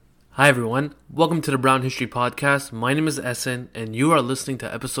Hi everyone, welcome to the Brown History Podcast. My name is Essen and you are listening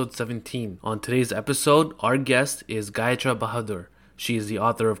to episode 17. On today's episode, our guest is Gaiutra Bahadur. She is the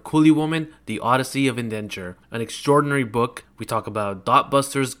author of Coolie Woman, The Odyssey of Indentured, an extraordinary book. We talk about dot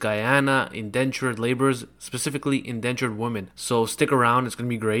busters, Guyana, indentured laborers, specifically indentured women. So stick around, it's going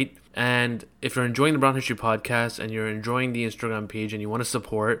to be great. And if you're enjoying the Brown History Podcast and you're enjoying the Instagram page and you want to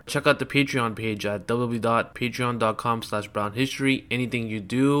support, check out the Patreon page at www.patreon.com/brownhistory. Anything you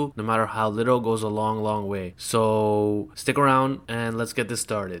do, no matter how little, goes a long, long way. So stick around and let's get this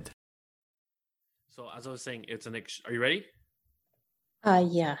started. So as I was saying, are you ready?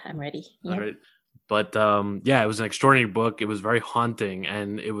 Yeah, I'm ready. Yep. All right. But it was an extraordinary book. It was very haunting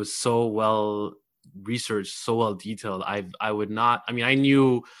and it was so well researched, so well detailed. I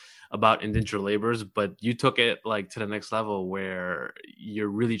knew about indentured laborers, but you took it like to the next level where you're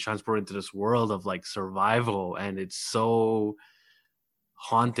really transported into this world of like survival, and it's so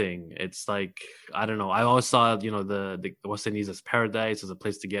haunting. It's like, I don't know. I always saw, the West Indies as paradise, as a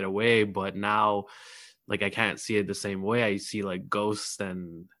place to get away, but now like I can't see it the same way. I see like ghosts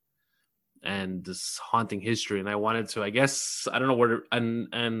and this haunting history, and I wanted to, I guess, I don't know where to,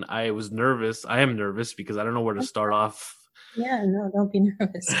 and I was nervous. I am nervous because I don't know where to start off. Yeah, no, don't be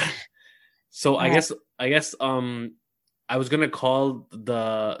nervous. So I guess I was gonna call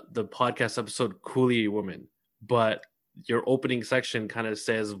the podcast episode Coolie Woman, but your opening section kind of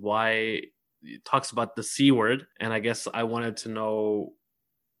says why it talks about the C word, and I guess I wanted to know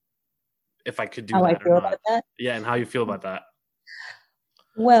if I could do how that I feel about that. Yeah, and how you feel about that.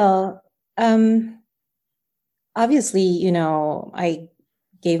 Well, obviously, I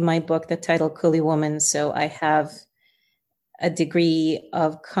gave my book the title Coolie Woman, so I have a degree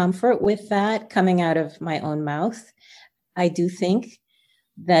of comfort with that coming out of my own mouth. I do think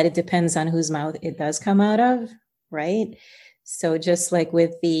that it depends on whose mouth it does come out of, right? So just like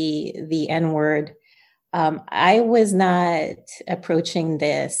with the N word, I was not approaching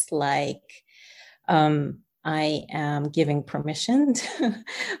this like I am giving permission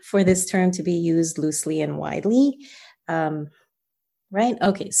for this term to be used loosely and widely, right?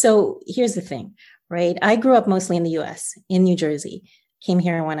 Okay, so here's the thing, right? I grew up mostly in the US, in New Jersey, came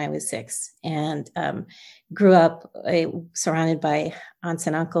here when I was 6, and grew up surrounded by aunts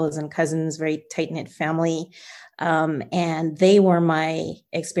and uncles and cousins, very tight-knit family, and they were my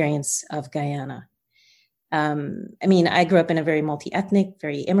experience of Guyana. I grew up in a very multi-ethnic,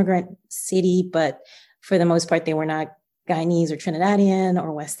 very immigrant city, but for the most part, they were not Guyanese or Trinidadian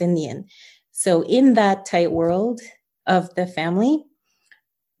or West Indian. So in that tight world of the family,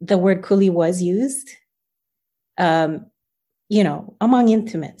 the word coolie was used, among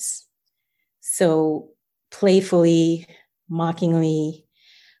intimates. So playfully, mockingly.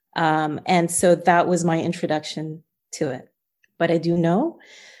 And so that was my introduction to it. But I do know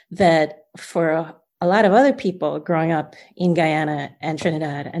that for a lot of other people growing up in Guyana and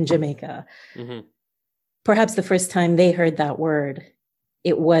Trinidad and Jamaica, perhaps the first time they heard that word,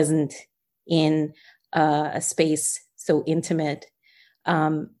 it wasn't in a space so intimate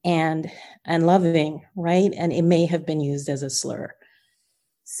and loving, right? And it may have been used as a slur.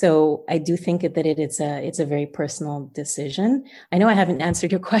 So I do think that it's a very personal decision. I know I haven't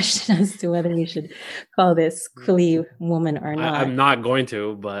answered your question as to whether you should call this Coolie Woman or not. I'm not going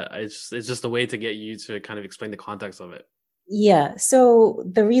to, but it's just a way to get you to kind of explain the context of it. Yeah. So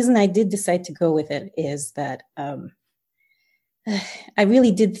the reason I did decide to go with it is that I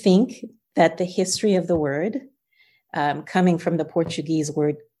really did think that the history of the word, coming from the Portuguese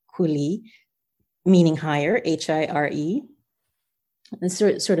word coolie, meaning hire, H-I-R-E, and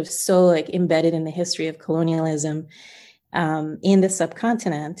sort of so like embedded in the history of colonialism in the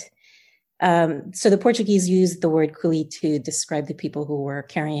subcontinent. So the Portuguese used the word coolie to describe the people who were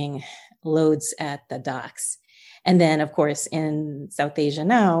carrying loads at the docks. And then, of course, in South Asia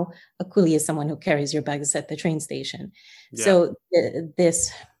now, a coolie is someone who carries your bags at the train station. Yeah. So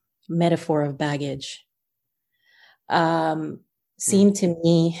this metaphor of baggage seemed to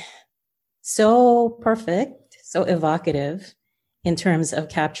me so perfect, so evocative in terms of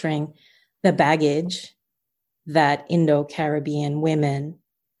capturing the baggage that Indo-Caribbean women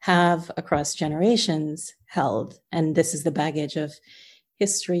have across generations held. And this is the baggage of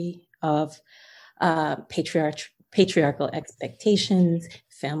history, of patriarchal expectations,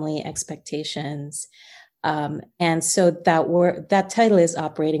 family expectations. And so that title is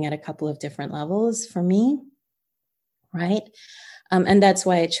operating at a couple of different levels for me, right? And that's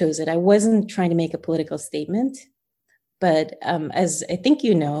why I chose it. I wasn't trying to make a political statement, but as I think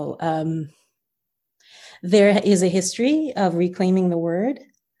you know, there is a history of reclaiming the word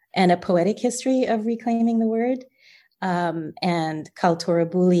and a poetic history of reclaiming the word. and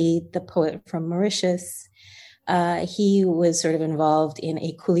Kalturabuli, the poet from Mauritius. He was sort of involved in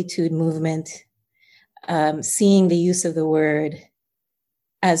a coolitude movement, seeing the use of the word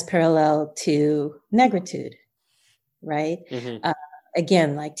as parallel to negritude, right? Mm-hmm.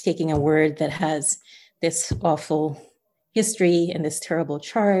 Again, like taking a word that has this awful history and this terrible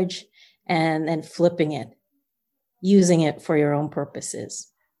charge and then flipping it, using it for your own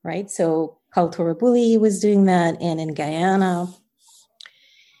purposes, right? So Kalturabuli was doing that. And in Guyana,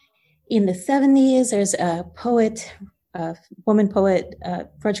 in the 70s, there's a poet, a woman poet,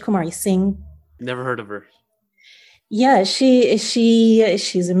 Rajkumari Singh. Never heard of her. Yeah,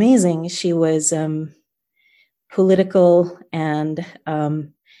 she's amazing. She was political and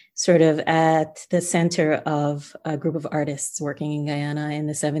sort of at the center of a group of artists working in Guyana in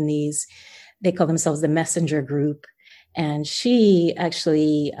the 70s. They call themselves the Messenger Group. And she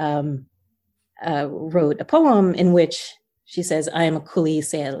actually wrote a poem in which she says, "I am a coolie,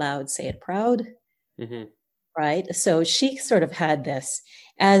 say it loud, say it proud." Mm-hmm. Right? So she sort of had this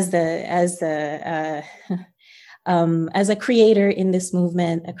as a creator in this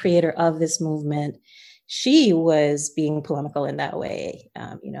movement, a creator of this movement. She was being polemical in that way.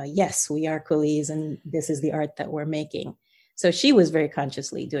 Yes, we are coolies and this is the art that we're making. So she was very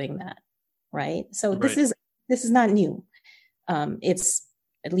consciously doing that, right? So Right. this is not new. It's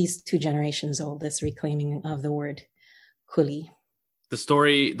at least 2 generations old, this reclaiming of the word coolie.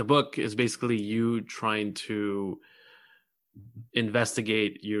 The book is basically you trying to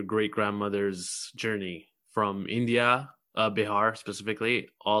investigate your great grandmother's journey from India, Bihar specifically,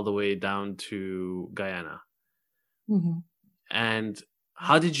 all the way down to Guyana. Mm-hmm. And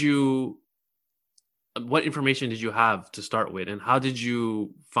what information did you have to start with? And how did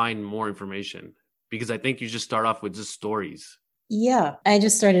you find more information? Because I think you just start off with just stories. Yeah, I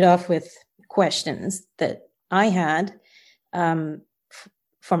just started off with questions that I had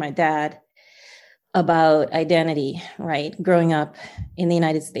for my dad about identity, right? Growing up in the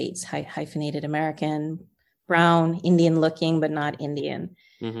United States, hyphenated American, brown, Indian looking, but not Indian.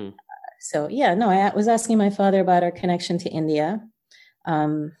 Mm-hmm. So yeah, no, I was asking my father about our connection to India.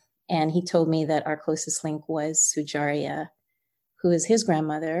 And he told me that our closest link was Sujaria, who is his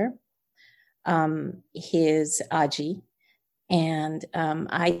grandmother, his Aji. And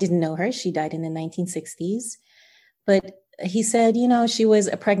I didn't know her. She died in the 1960s. But he said, she was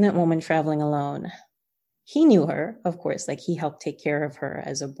a pregnant woman traveling alone. He knew her, of course, like he helped take care of her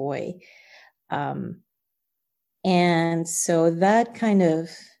as a boy. And so that kind of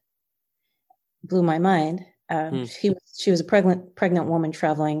blew my mind. She was a pregnant woman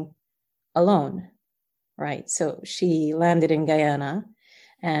traveling alone, right? So she landed in Guyana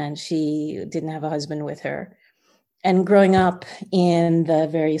and she didn't have a husband with her. And growing up in the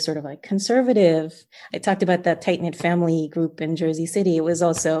very sort of like conservative, I talked about that tight-knit family group in Jersey City. It was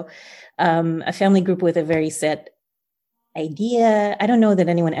also a family group with a very set idea. I don't know that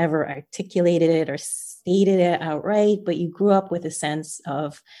anyone ever articulated it or stated it outright, but you grew up with a sense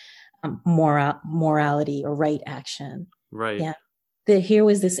of morality or right action. Right. Yeah. Here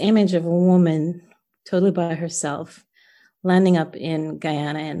was this image of a woman totally by herself landing up in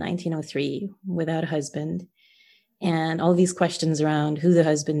Guyana in 1903 without a husband. And all these questions around who the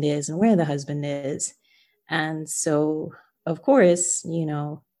husband is and where the husband is. And so, of course,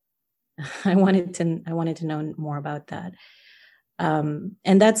 I wanted to know more about that. And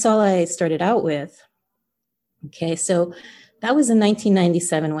that's all I started out with. Okay, so that was in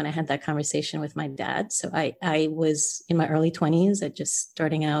 1997 when I had that conversation with my dad. So I was in my early 20s, just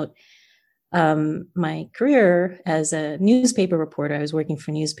starting out my career as a newspaper reporter. I was working for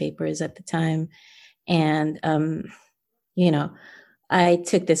newspapers at the time. And, I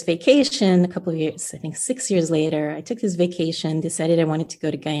took this vacation a couple of years, I think 6 years later. I took this vacation, decided I wanted to go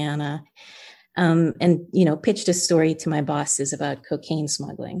to Guyana, and pitched a story to my bosses about cocaine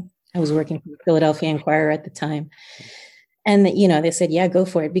smuggling. I was working for the Philadelphia Inquirer at the time. And, they said, yeah, go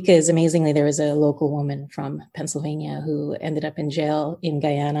for it. Because amazingly, there was a local woman from Pennsylvania who ended up in jail in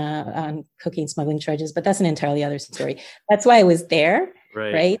Guyana on cocaine smuggling charges. But that's an entirely other story. That's why I was there.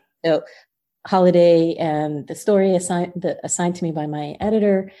 Right? So holiday and the story assigned to me by my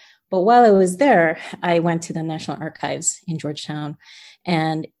editor. But while I was there, I went to the National Archives in Georgetown.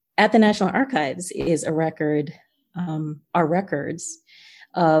 And at the National Archives is a record, our records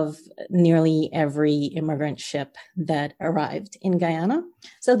of nearly every immigrant ship that arrived in Guyana.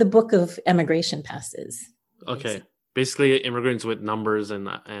 So the book of emigration passes. Okay. Basically immigrants with numbers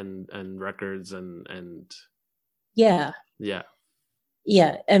and records and yeah. Yeah.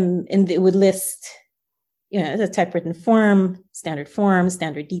 Yeah. And it would list, the typewritten form, standard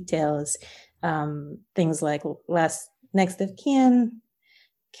details, things like next of kin,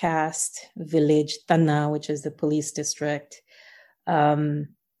 caste, village, Tana, which is the police district. And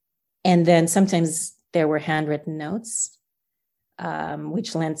then sometimes there were handwritten notes,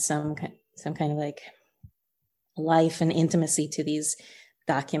 which lent some kind of like life and intimacy to these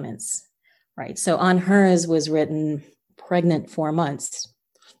documents, right? So on hers was written pregnant 4 months.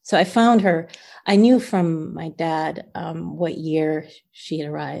 So I found her. I knew from my dad what year she had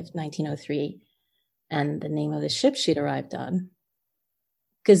arrived, 1903, and the name of the ship she'd arrived on,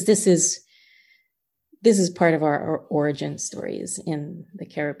 because this is part of our origin stories in the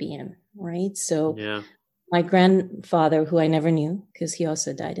Caribbean, right? So Yeah. my grandfather, who I never knew because he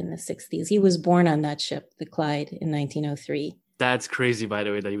also died in the 60s, he was born on that ship, the Clyde, in 1903. That's crazy, by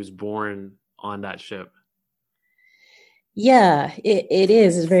the way, that he was born on that ship. Yeah, it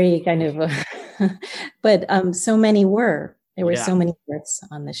is. It's very kind of, but so many were. There were so many births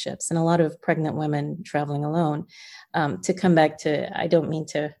on the ships, and a lot of pregnant women traveling alone. To come back to, I don't mean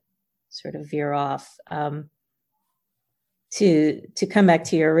to sort of veer off. To come back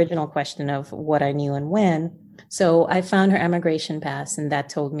to your original question of what I knew and when. So I found her emigration pass, and that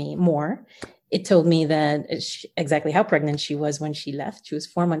told me more. It told me that exactly how pregnant she was when she left. She was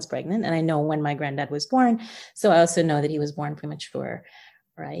 4 months pregnant, and I know when my granddad was born. So I also know that he was born premature,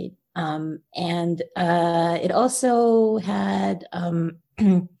 right? And it also had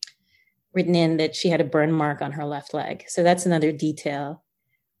written in that she had a burn mark on her left leg. So that's another detail,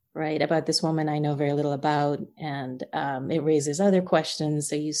 right, about this woman I know very little about, and it raises other questions.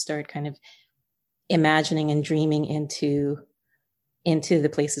 So you start kind of imagining and dreaming into the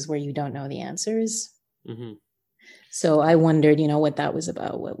places where you don't know the answers. Mm-hmm. So I wondered, what that was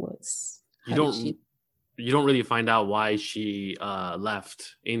about. What was you don't really find out why she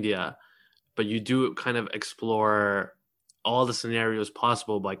left India, but you do kind of explore all the scenarios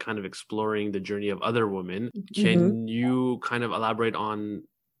possible by kind of exploring the journey of other women. Can you kind of elaborate on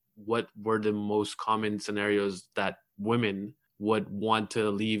what were the most common scenarios that women would want to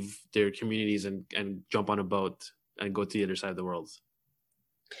leave their communities and jump on a boat and go to the other side of the world?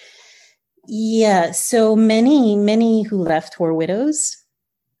 Yeah, so many who left were widows.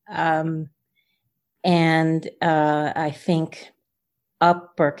 And I think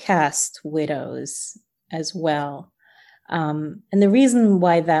upper caste widows as well. And the reason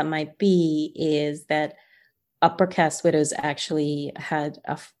why that might be is that upper caste widows actually had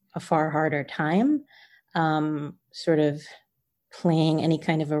a far harder time sort of playing any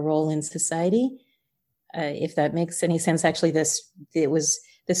kind of a role in society. If that makes any sense. Actually,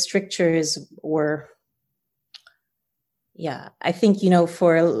 the strictures were, I think,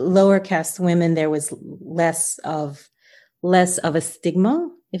 for lower caste women, there was less of a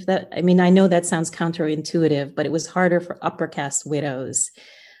stigma. I know that sounds counterintuitive, but it was harder for upper caste widows.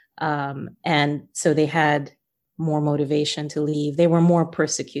 And so they had more motivation to leave. They were more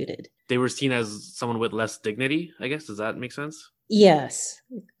persecuted. They were seen as someone with less dignity, I guess. Does that make sense? Yes,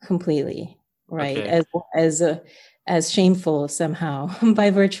 completely. Right. Okay. As shameful somehow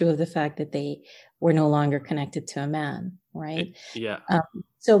by virtue of the fact that they were no longer connected to a man. Right. Yeah.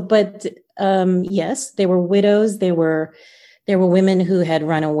 Yes, they were widows. There were women who had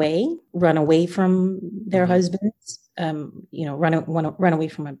run away from their husbands, run away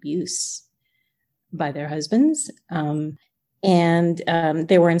from abuse by their husbands. And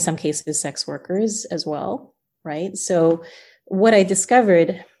there were in some cases sex workers as well. Right. So what I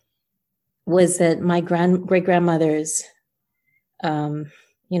discovered was that my great-grandmother's,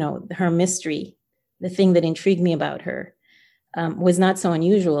 her mystery, the thing that intrigued me about her, was not so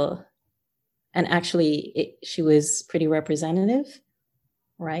unusual. And actually, she was pretty representative,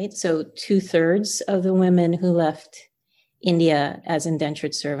 right? So 2/3 of the women who left India as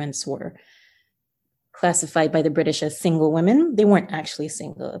indentured servants were classified by the British as single women. They weren't actually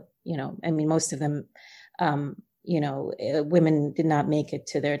single, most of them, women did not make it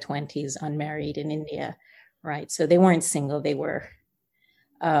to their 20s unmarried in India, right? So they weren't single. They were,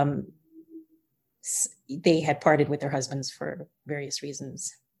 they had parted with their husbands for various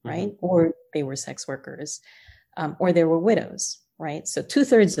reasons, right? Or they were sex workers, or they were widows, right? So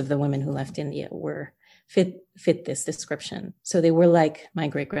 2/3 of the women who left India fit this description. So they were like my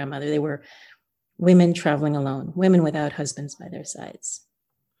great-grandmother. They were women traveling alone, women without husbands by their sides.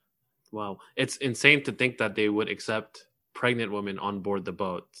 Wow. It's insane to think that they would accept pregnant women on board the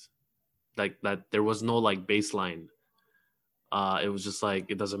boat. Like that there was no baseline. It was just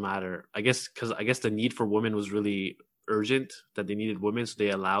it doesn't matter. I guess the need for women was really urgent, that they needed women, so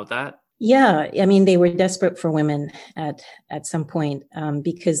they allowed that. Yeah. They were desperate for women at some point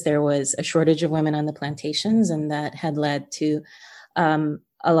because there was a shortage of women on the plantations, and that had led to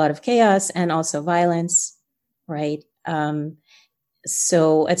a lot of chaos and also violence, right?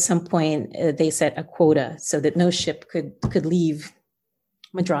 So at some point they set a quota so that no ship could leave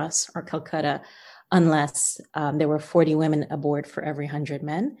Madras or Calcutta unless there were 40 women aboard for every 100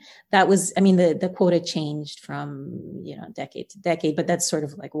 men. That was, I mean, the quota changed from, decade to decade, but that's sort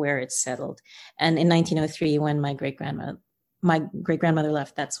of like where it settled. And in 1903, when my great grandmother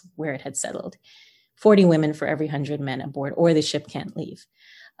left, that's where it had settled. 40 women for every 100 men aboard, or the ship can't leave.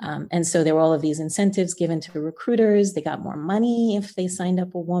 And so there were all of these incentives given to recruiters. They got more money if they signed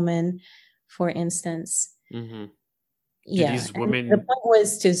up a woman, for instance. Mm-hmm. Yeah. These women... The point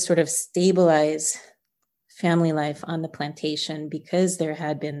was to sort of stabilize family life on the plantation, because there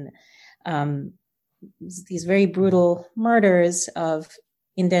had been these very brutal murders of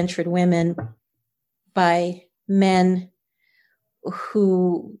indentured women by men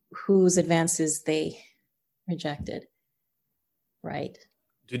whose advances they rejected. Right.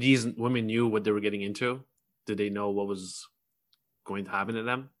 Do these women knew what they were getting into? Did they know what was going to happen to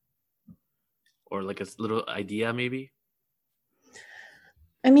them? Or like a little idea, maybe?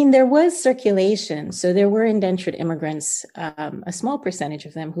 I mean, there was circulation. So there were indentured immigrants, a small percentage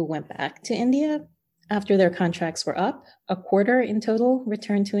of them who went back to India after their contracts were up. A quarter in total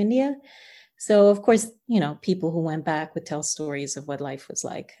returned to India. So, of course, people who went back would tell stories of what life was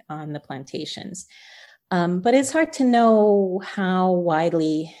like on the plantations. But it's hard to know how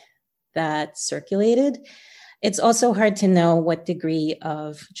widely that circulated. It's also hard to know what degree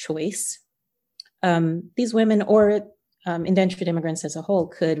of choice these women or indentured immigrants as a whole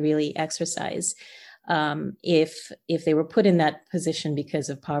could really exercise if they were put in that position because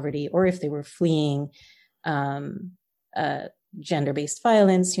of poverty, or if they were fleeing gender-based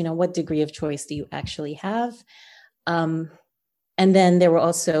violence. What degree of choice do you actually have? And then there were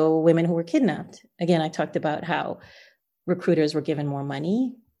also women who were kidnapped. Again, I talked about how recruiters were given more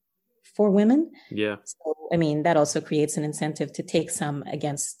money for women. Yeah. So, I mean, that also creates an incentive to take some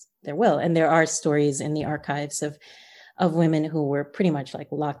against their will. And there are stories in the archives of women who were pretty much like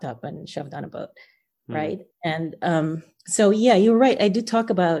locked up and shoved on a boat. Mm. Right. And so, yeah, you're right. I do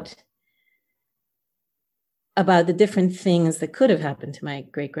talk about the different things that could have happened to my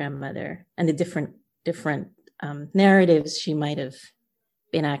great grandmother, and the different narratives she might have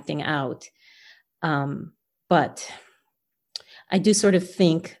been acting out. But I do sort of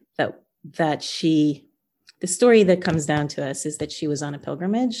think that the story that comes down to us is that she was on a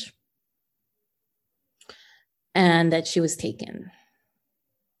pilgrimage and that she was taken.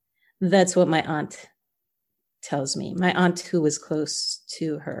 That's what my aunt tells me. My aunt, who was close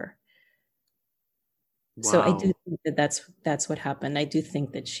to her. Wow. So I do think that that's what happened. I do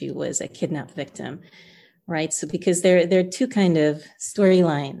think that she was a kidnapped victim. Right. So because there are two kind of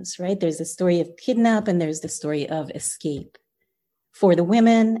storylines, right? There's the story of kidnap and there's the story of escape for the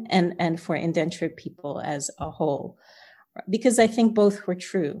women and for indentured people as a whole, because I think both were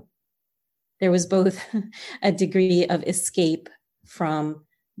true. There was both a degree of escape from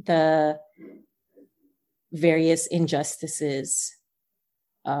the various injustices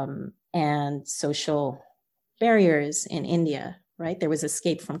and social barriers in India. Right? There was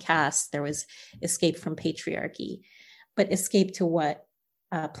escape from caste. There was escape from patriarchy, but escape to what?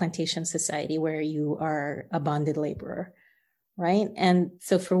 Plantation society, where you are a bonded laborer, right? And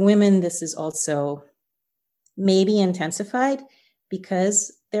so for women, this is also maybe intensified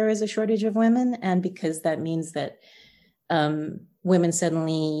because there is a shortage of women, and because that means that women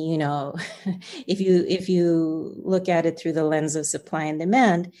suddenly, if you look at it through the lens of supply and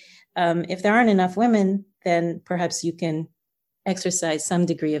demand, if there aren't enough women, then perhaps you can exercise some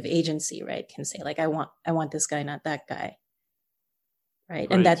degree of agency, right? Can say like, I want this guy, not that guy. Right.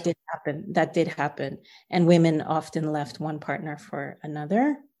 And that did happen. And women often left one partner for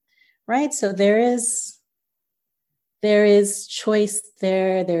another. Right. So there is choice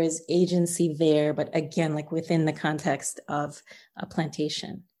there. There is agency there. But again, like within the context of a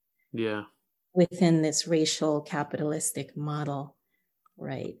plantation. Yeah. Within this racial capitalistic model.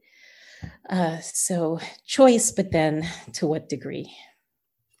 Right. So choice, but then to what degree?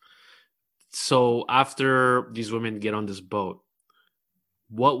 So after these women get on this boat,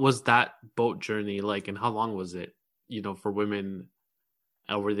 what was that boat journey like, and how long was it, for women?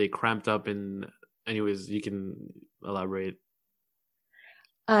 Were they cramped up in? Anyways, you can elaborate.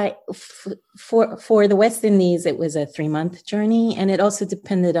 For the West Indies, it was a 3-month journey, and it also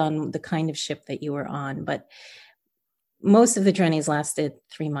depended on the kind of ship that you were on. But most of the journeys lasted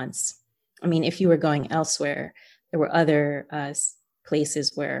 3 months. I mean, if you were going elsewhere, there were other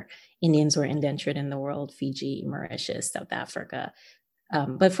places where Indians were indentured in the world: Fiji, Mauritius, South Africa.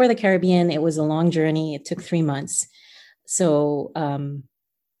 But for the Caribbean, it was a long journey. It took 3 months. So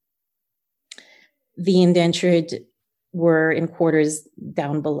The indentured were in quarters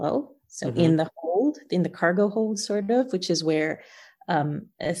down below. So Mm-hmm. in the cargo hold, sort of, which is where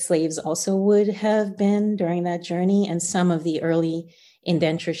slaves also would have been during that journey. And some of the early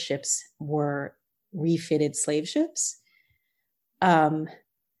indenture ships were refitted slave ships.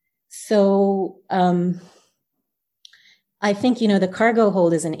 So I think, the cargo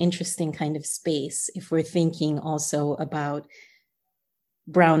hold is an interesting kind of space if we're thinking also about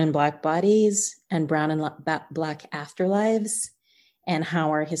brown and black bodies and brown and black afterlives and how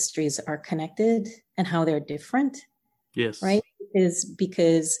our histories are connected and how they're different, Yes. right?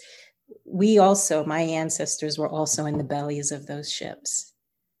 Because we also, my ancestors were also in the bellies of those ships,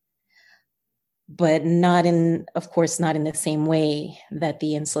 but of course, not in the same way that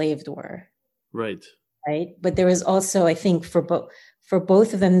the enslaved were. Right. Right. But there is also, I think, for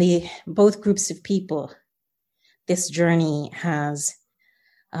both of them, both groups of people, this journey has,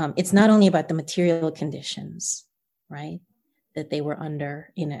 it's not only about the material conditions, right, that they were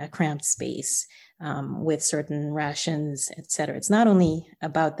under in a cramped space with certain rations, et cetera. It's not only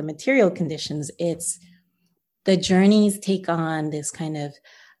about the material conditions, it's the journeys take on this kind of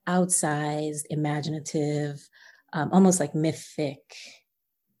outsized, imaginative, almost like mythic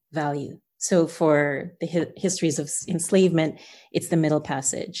value. So for the histories of enslavement, it's the Middle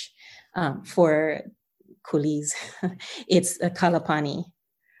Passage. For coolies, it's the Kalapani,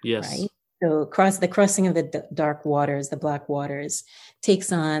 Yes. right? So the crossing of the dark waters, the black waters,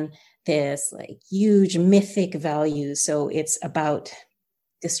 takes on this like huge mythic value. So it's about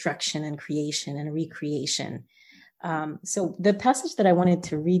destruction and creation and recreation. So the passage that I wanted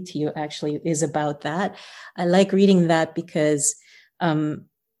to read to you actually is about that. I like reading that because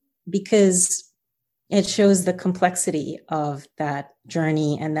it shows the complexity of that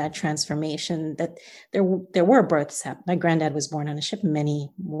journey and that transformation, that there were births. My granddad was born on a ship. Many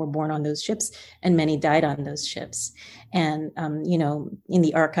were born on those ships and many died on those ships. And, in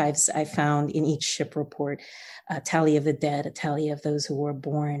the archives, I found in each ship report, a tally of the dead, a tally of those who were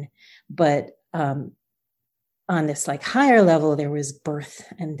born. But on this like higher level, there was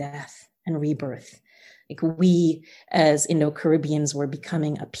birth and death and rebirth. Like we as Indo-Caribbeans were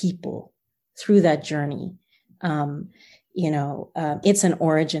becoming a people through that journey. It's an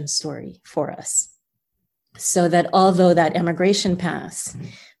origin story for us. So that although that emigration path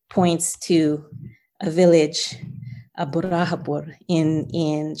points to a village, a Burahapur in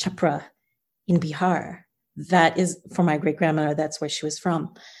Chapra, in Bihar, that is, for my great-grandmother, that's where she was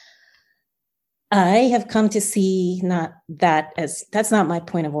from. I have come to see that's not my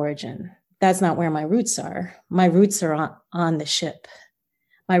point of origin. That's not where my roots are. My roots are on the ship.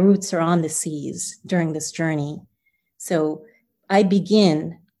 My roots are on the seas during this journey. So I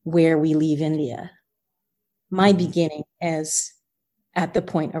begin where we leave India. My beginning is at the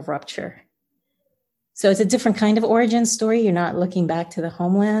point of rupture. So it's a different kind of origin story. You're not looking back to the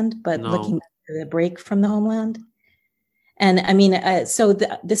homeland, but looking back to the break from the homeland. And I mean,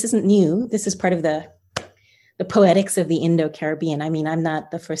 this isn't new. This is part of the poetics of the Indo-Caribbean. I mean, I'm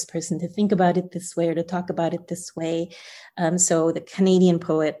not the first person to think about it this way or to talk about it this way. So the Canadian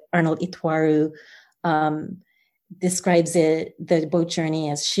poet Arnold Itwaru describes the boat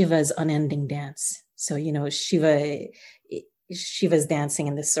journey as Shiva's unending dance. So, Shiva's dancing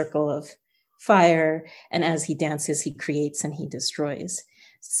in the circle of fire. And as he dances, he creates and he destroys.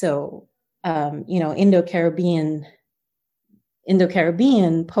 So, Indo-Caribbean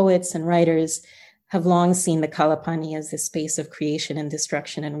poets and writers have long seen the Kalapani as this space of creation and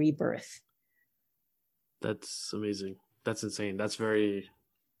destruction and rebirth. That's amazing. That's insane. That's very,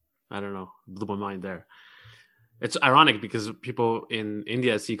 I don't know, blew my mind there. It's ironic because people in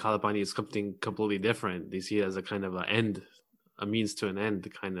India see Kalapani as something completely different. They see it as a kind of a means to an end,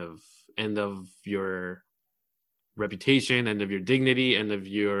 the kind of end of your reputation, end of your dignity, end of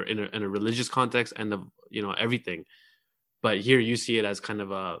your in a religious context, end of everything. But here you see it as kind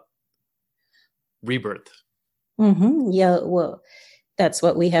of a rebirth. Mm-hmm. Yeah, well, that's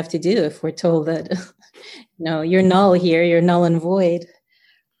what we have to do if we're told that you're null here, you're null and void,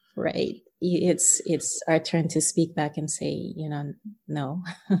 right? It's our turn to speak back and say, no.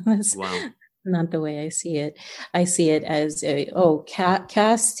 That's wow. Not the way I see it. I see it as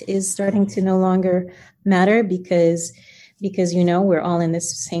caste is starting to no longer matter because we're all in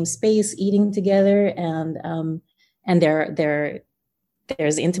this same space eating together, and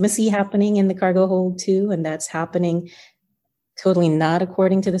there's intimacy happening in the cargo hold too, and that's happening totally not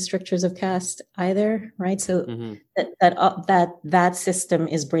according to the strictures of caste either, right? So that system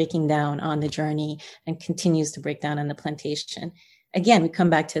is breaking down on the journey and continues to break down on the plantation. Again, we come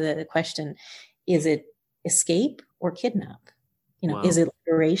back to the question: is it escape or kidnap? Is it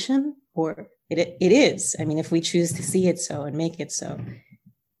liberation or it is. I mean, if we choose to see it so and make it so,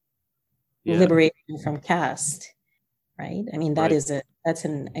 Yeah. liberation from caste, right? I mean, Right. that's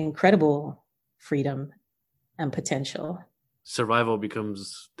an incredible freedom and potential. Survival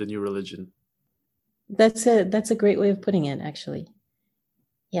becomes the new religion. That's a great way of putting it, actually.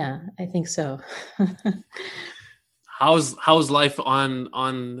 Yeah, I think so. How's life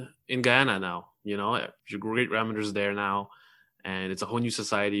on in Guyana now? You know, your great grandmother's there now, and it's a whole new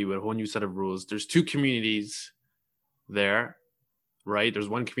society with a whole new set of rules. There's two communities there, right? There's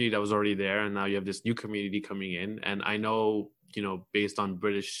one community that was already there, and now you have this new community coming in. And I know, you know, based on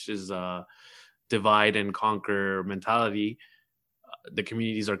British's divide and conquer mentality, the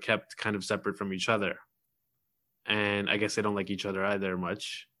communities are kept kind of separate from each other, and I guess they don't like each other either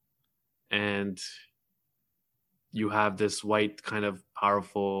much. And you have this white kind of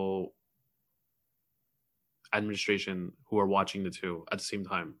powerful administration who are watching the two at the same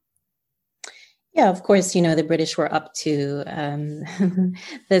time. Yeah, of course, the British were up to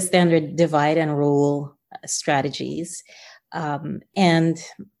the standard divide and rule strategies. And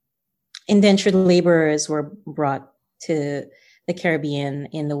indentured laborers were brought to the Caribbean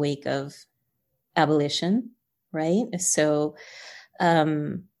in the wake of abolition, right? So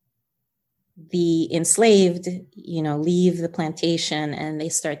the enslaved, leave the plantation and they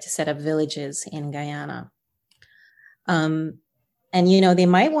start to set up villages in Guyana. And, they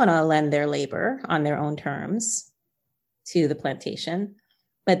might want to lend their labor on their own terms to the plantation.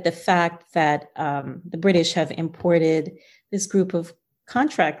 But the fact that the British have imported this group of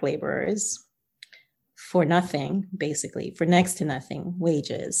contract laborers for nothing, basically, for next to nothing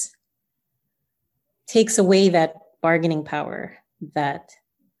wages, takes away that bargaining power that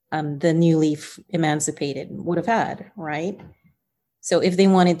the newly emancipated would have had, right? So if they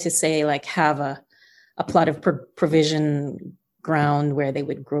wanted to say, like, have a plot of provision ground where they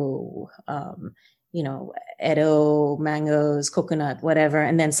would grow, edo, mangoes, coconut, whatever,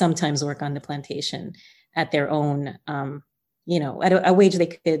 and then sometimes work on the plantation at their own, at a wage they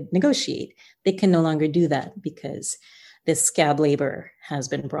could negotiate. They can no longer do that because this scab labor has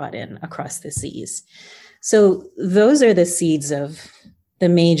been brought in across the seas. So those are the seeds of the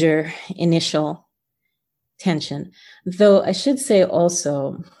major initial tension. Though I should say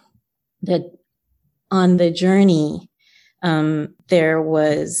also that on the journey, there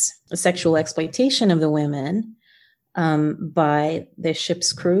was a sexual exploitation of the women by the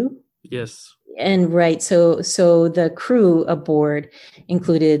ship's crew. Yes. And right, so the crew aboard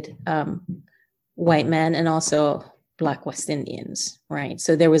included white men and also Black West Indians, right?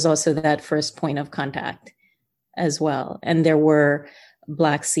 So there was also that first point of contact as well. And there were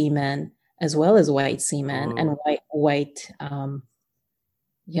Black seamen as well as white seamen and white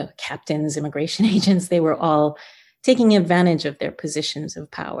captains, immigration agents. They were all taking advantage of their positions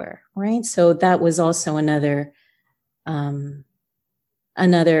of power, right? So that was also another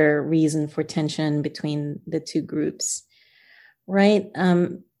reason for tension between the two groups, right?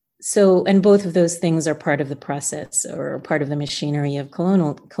 So, and both of those things are part of the process or part of the machinery of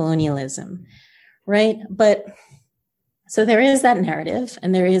colonialism, right? But so there is that narrative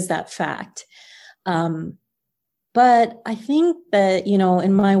and there is that fact. But I think that,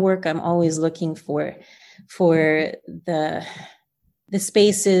 in my work, I'm always looking for the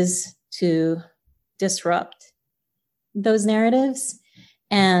spaces to disrupt those narratives.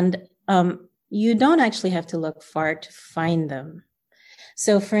 And you don't actually have to look far to find them.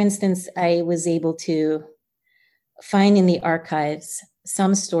 So, for instance, I was able to find in the archives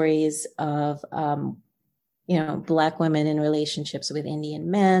some stories of, Black women in relationships with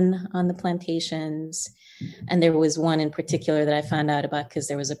Indian men on the plantations. And there was one in particular that I found out about because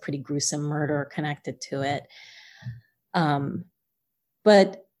there was a pretty gruesome murder connected to it.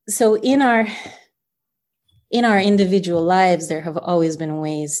 But so in our individual lives, there have always been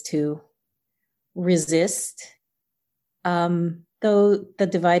ways to resist the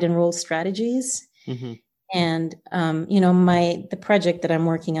divide and rule strategies. Mm-hmm. And the project that I'm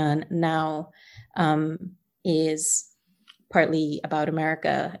working on now is partly about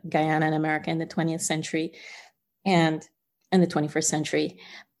America, Guyana and America in the 20th century and the 21st century.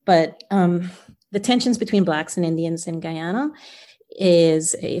 But the tensions between Blacks and Indians in Guyana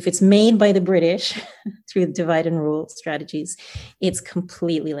is, if it's made by the British through the divide and rule strategies, it's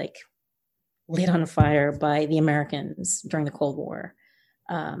completely lit on fire by the Americans during the Cold War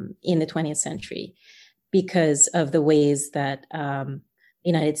in the 20th century because of the ways that the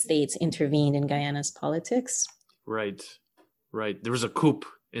United States intervened in Guyana's politics. Right. There was a coup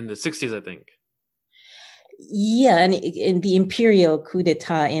in the 60s, I think. Yeah, and in the imperial coup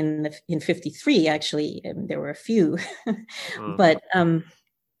d'etat in 53, actually, there were a few,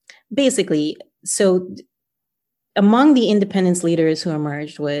 basically, so among the independence leaders who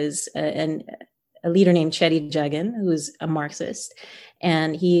emerged was a leader named Chetty Jagan, who's a Marxist,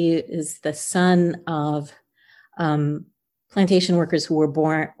 and he is the son of plantation workers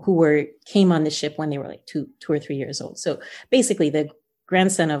who came on the ship when they were like two or 3 years old. So basically, the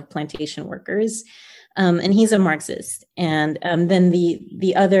grandson of plantation workers, and he's a Marxist. And then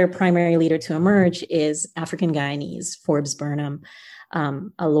the other primary leader to emerge is African Guyanese, Forbes Burnham,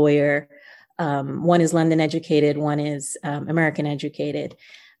 a lawyer. One is London educated, one is American educated.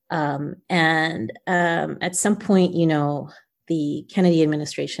 And at some point, the Kennedy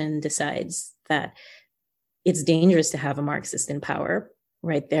administration decides that it's dangerous to have a Marxist in power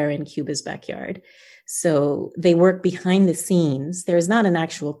right there in Cuba's backyard. So they work behind the scenes. There is not an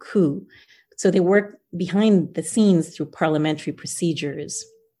actual coup. So they work behind the scenes through parliamentary procedures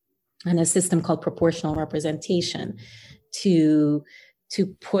and a system called proportional representation to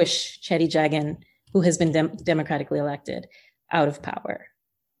push Chetty Jagan, who has been democratically elected, out of power.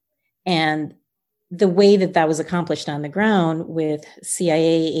 And the way that was accomplished on the ground with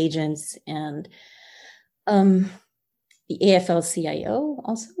CIA agents and the AFL-CIO,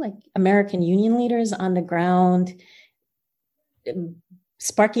 also like American union leaders on the ground,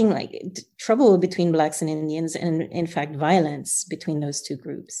 sparking like trouble between Blacks and Indians, and in fact, violence between those two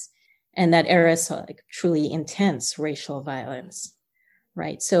groups. And that era saw like truly intense racial violence,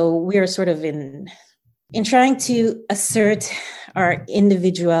 right? So we are sort of in trying to assert our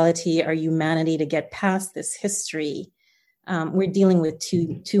individuality, our humanity to get past this history. We're dealing with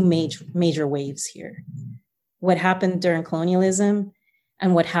two major waves here. What happened during colonialism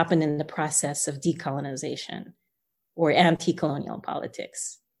and what happened in the process of decolonization or anti-colonial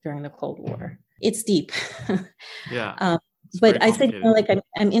politics during the Cold War. It's deep. Yeah. But I said,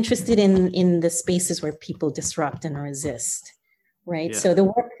 I'm interested in the spaces where people disrupt and resist, right? Yeah. So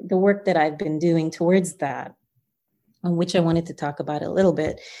the work that I've been doing towards that, on which I wanted to talk about a little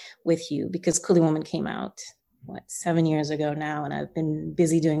bit with you, because Coolie Woman came out, 7 years ago now, and I've been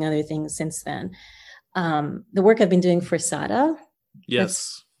busy doing other things since then. The work I've been doing for SADA,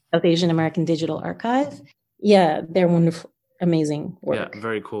 yes, South Asian American Digital Archive. Yeah, they're wonderful, amazing work. Yeah,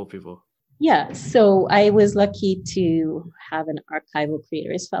 very cool people. Yeah, so I was lucky to have an archival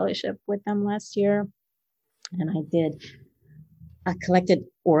creators fellowship with them last year, and I collected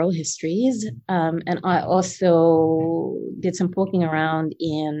oral histories, and I also did some poking around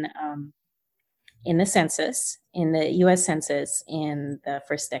in the census, in the U.S. Census in the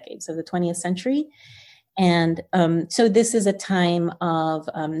first decades of the 20th century. And so this is a time of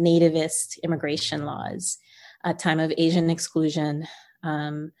nativist immigration laws, a time of Asian exclusion.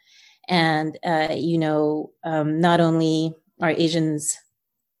 And not only are Asians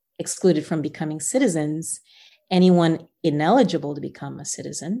excluded from becoming citizens, anyone ineligible to become a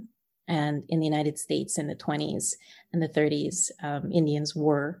citizen. And in the United States in the 20s and the 30s, Indians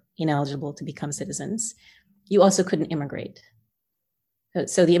were ineligible to become citizens. You also couldn't immigrate.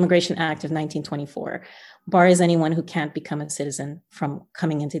 So the Immigration Act of 1924 bars anyone who can't become a citizen from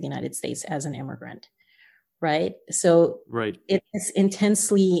coming into the United States as an immigrant, right? So it's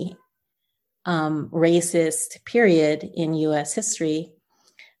intensely racist period in U.S. history.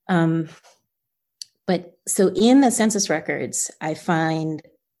 But so in the census records, I found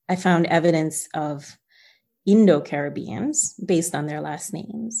evidence of Indo-Caribbeans based on their last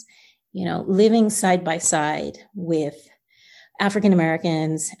names, living side by side with African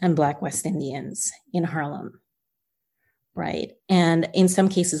Americans and Black West Indians in Harlem, right? And in some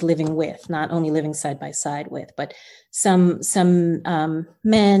cases living with, not only living side by side with, but some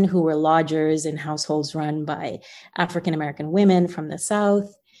men who were lodgers in households run by African American women from the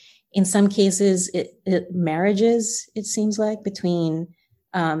South. In some cases, marriages, it seems like, between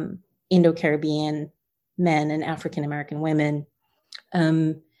Indo-Caribbean men and African American women.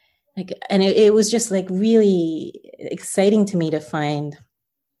 And it was just like really exciting to me to find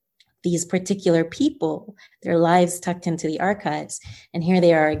these particular people, their lives tucked into the archives. And here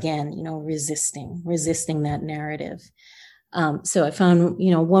they are again, resisting that narrative. So I found,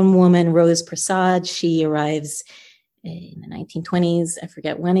 one woman, Rose Prasad, she arrives in the 1920s, I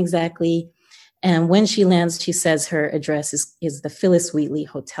forget when exactly. And when she lands, she says her address is the Phyllis Wheatley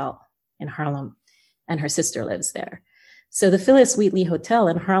Hotel in Harlem, and her sister lives there. So the Phyllis Wheatley Hotel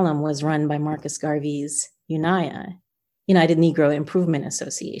in Harlem was run by Marcus Garvey's UNIA, United Negro Improvement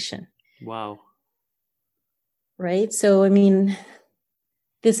Association. Wow. Right? So, I mean,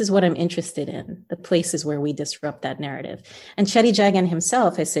 this is what I'm interested in, the places where we disrupt that narrative. And Chetty Jagan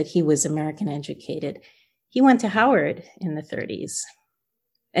himself, I said he was American educated. He went to Howard in the 30s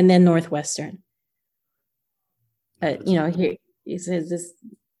and then Northwestern. But, he says this,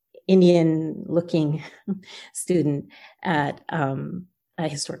 Indian looking student at a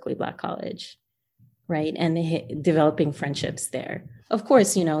historically Black college, right? And developing friendships there. Of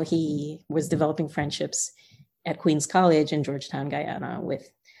course, he was developing friendships at Queens College in Georgetown, Guyana,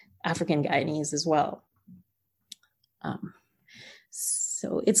 with African Guyanese as well.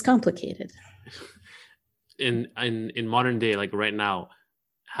 So it's complicated. In modern day, like right now,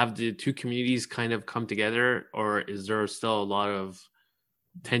 have the two communities kind of come together, or is there still a lot of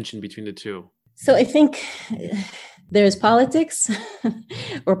tension between the two? So I think there's politics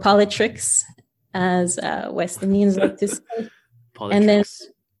or politricks, as West Indians like to say. Politics. And then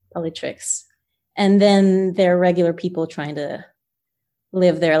politricks. And then there are regular people trying to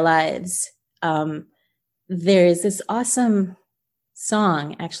live their lives. There's this awesome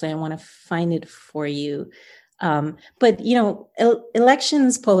song. Actually, I want to find it for you. But,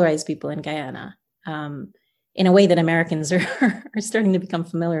 elections polarize people in Guyana in a way that Americans are starting to become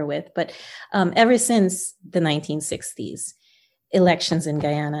familiar with. But ever since the 1960s, elections in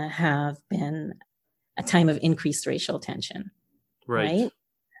Guyana have been a time of increased racial tension. Right?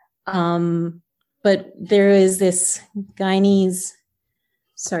 But there is this Guyanese,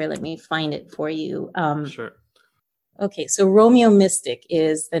 sorry, let me find it for you. Sure. Okay, so Romeo Mystic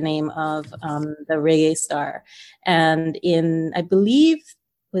is the name of the reggae star. And I believe,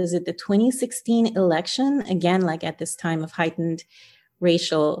 was it the 2016 election? Again, like at this time of heightened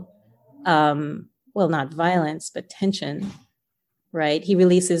racial, not violence, but tension, right? He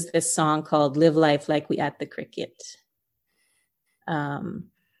releases this song called Live Life Like We at the Cricket.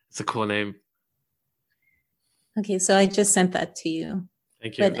 It's a cool name. Okay, so I just sent that to you.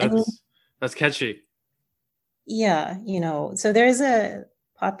 Thank you. But, that's catchy. Yeah, so there's a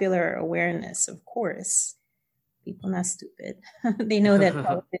popular awareness, of course. People not stupid. They know that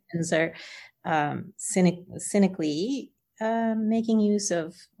politicians are cynically making use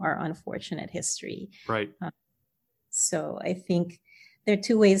of our unfortunate history. Right. So I think there are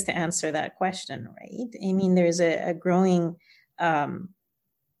two ways to answer that question, right? I mean, there's a growing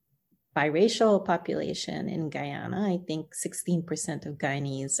biracial population in Guyana. I think 16% of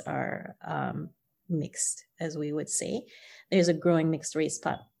Guyanese are mixed, as we would say. There's a growing mixed race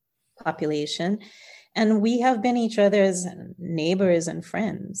population. And we have been each other's neighbors and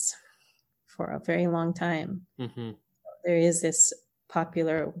friends for a very long time. Mm-hmm. There is this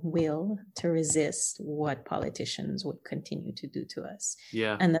popular will to resist what politicians would continue to do to us.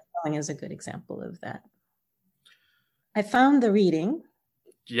 Yeah. And the song is a good example of that. I found the reading.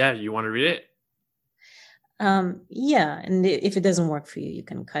 Yeah, you want to read it? Yeah, and if it doesn't work for you, you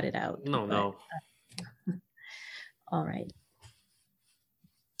can cut it out. No. All right.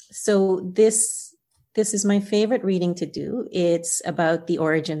 So this is my favorite reading to do. It's about the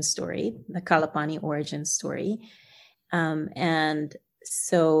origin story, the Kalapani origin story. And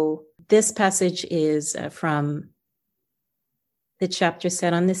so this passage is from the chapter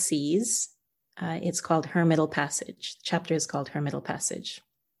set on the seas. It's called Her Middle Passage. The chapter is called Her Middle Passage.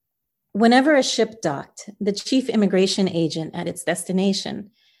 Whenever a ship docked, the chief immigration agent at its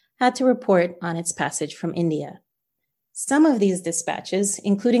destination had to report on its passage from India. Some of these dispatches,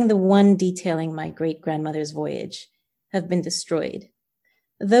 including the one detailing my great-grandmother's voyage, have been destroyed.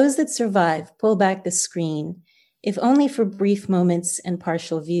 Those that survive pull back the screen, if only for brief moments and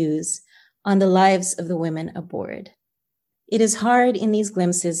partial views, on the lives of the women aboard. It is hard in these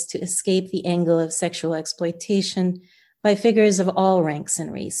glimpses to escape the angle of sexual exploitation by figures of all ranks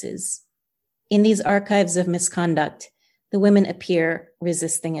and races. In these archives of misconduct, the women appear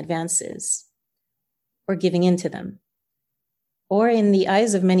resisting advances or giving in to them, or in the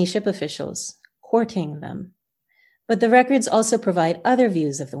eyes of many ship officials, courting them. But the records also provide other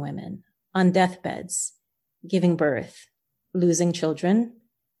views of the women on deathbeds, giving birth, losing children,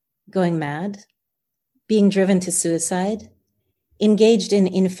 going mad, being driven to suicide, engaged in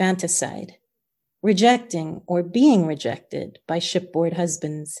infanticide, rejecting or being rejected by shipboard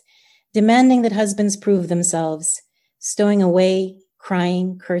husbands, demanding that husbands prove themselves, stowing away,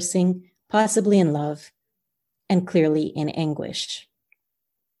 crying, cursing, possibly in love, and clearly in anguish.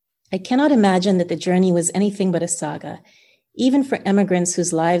 I cannot imagine that the journey was anything but a saga, even for emigrants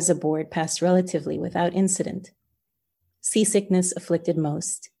whose lives aboard passed relatively without incident. Seasickness afflicted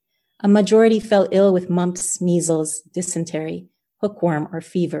most. A majority fell ill with mumps, measles, dysentery, hookworm, or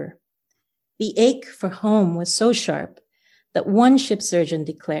fever. The ache for home was so sharp that one ship surgeon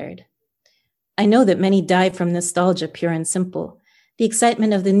declared, "I know that many die from nostalgia, pure and simple. The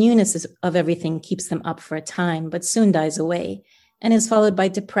excitement of the newness of everything keeps them up for a time, but soon dies away and is followed by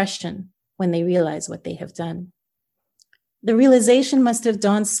depression when they realize what they have done. The realization must have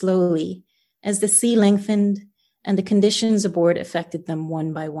dawned slowly as the sea lengthened and the conditions aboard affected them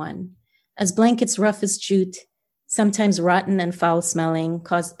one by one. As blankets rough as jute, sometimes rotten and foul-smelling,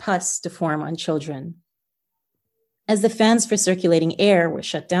 caused pus to form on children. As the fans for circulating air were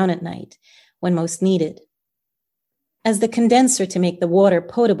shut down at night, when most needed. As the condenser to make the water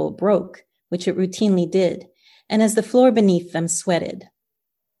potable broke, which it routinely did, and as the floor beneath them sweated.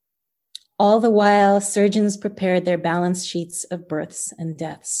 All the while, surgeons prepared their balance sheets of births and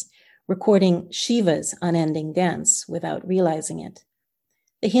deaths, recording Shiva's unending dance without realizing it.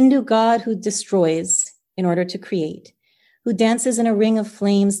 The Hindu god who destroys in order to create, who dances in a ring of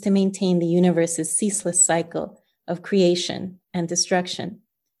flames to maintain the universe's ceaseless cycle of creation and destruction,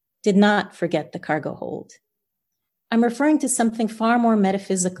 did not forget the cargo hold. I'm referring to something far more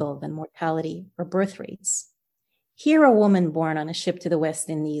metaphysical than mortality or birth rates. Hear a woman born on a ship to the West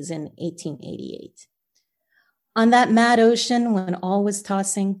Indies in 1888. On that mad ocean, when all was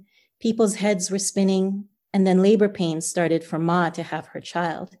tossing, people's heads were spinning, and then labor pains started for Ma to have her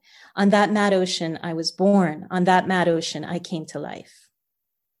child. On that mad ocean, I was born. On that mad ocean, I came to life.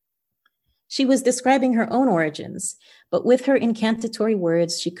 She was describing her own origins, but with her incantatory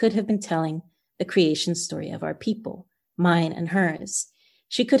words, she could have been telling the creation story of our people, mine and hers.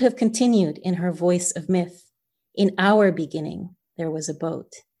 She could have continued in her voice of myth. In our beginning, there was a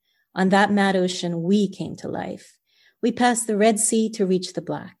boat. On that mad ocean, we came to life. We passed the Red Sea to reach the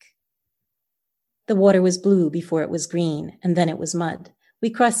Black. The water was blue before it was green, and then it was mud. We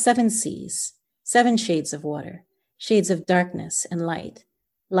crossed 7 seas, 7 shades of water, shades of darkness and light,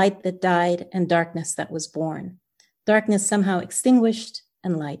 light that died and darkness that was born, darkness somehow extinguished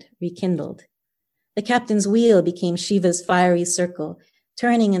and light rekindled. The captain's wheel became Shiva's fiery circle,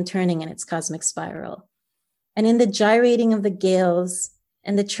 turning and turning in its cosmic spiral. And in the gyrating of the gales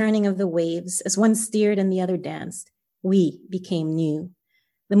and the churning of the waves, as one steered and the other danced, we became new.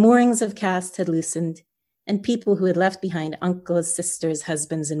 The moorings of caste had loosened, and people who had left behind uncles, sisters,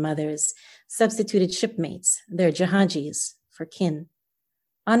 husbands, and mothers substituted shipmates, their jahajis, for kin.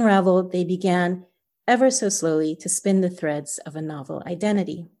 Unraveled, they began, ever so slowly, to spin the threads of a novel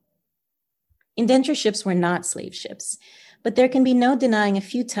identity. Indentured ships were not slave ships, but there can be no denying a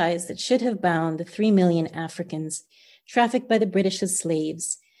few ties that should have bound the 3 million Africans trafficked by the British as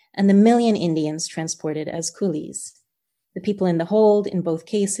slaves and the 1 million Indians transported as coolies. The people in the hold, in both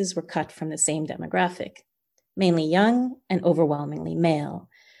cases, were cut from the same demographic, mainly young and overwhelmingly male.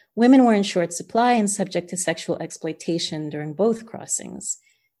 Women were in short supply and subject to sexual exploitation during both crossings,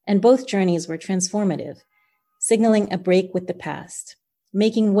 and both journeys were transformative, signaling a break with the past,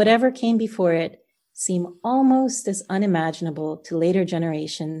 making whatever came before it seem almost as unimaginable to later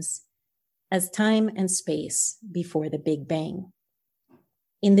generations as time and space before the Big Bang.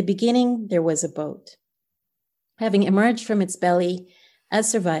 In the beginning, there was a boat. Having emerged from its belly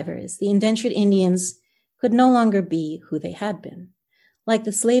as survivors, the indentured Indians could no longer be who they had been. Like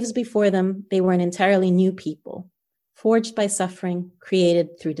the slaves before them, they were an entirely new people, forged by suffering,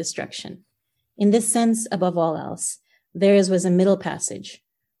 created through destruction. In this sense, above all else, theirs was a middle passage,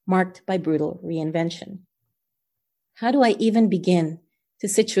 marked by brutal reinvention. How do I even begin to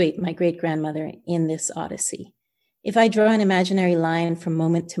situate my great-grandmother in this odyssey? If I draw an imaginary line from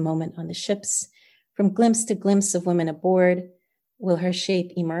moment to moment on the ships, from glimpse to glimpse of women aboard, will her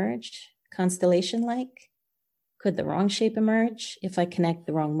shape emerge, constellation-like? Could the wrong shape emerge if I connect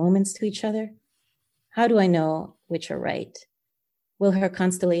the wrong moments to each other? How do I know which are right? Will her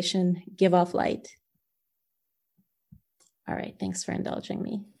constellation give off light? All right, thanks for indulging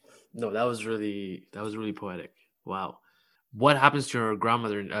me. No, that was really poetic. Wow. What happens to your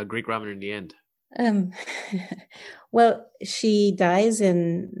grandmother, great grandmother, in the end? Well, she dies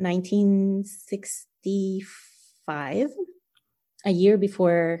in 1965, a year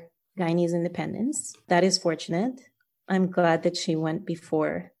before Guinea's independence. That is fortunate. I'm glad that she went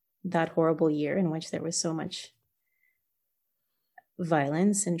before that horrible year in which there was so much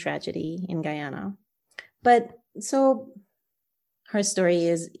violence and tragedy in Guyana. But so her story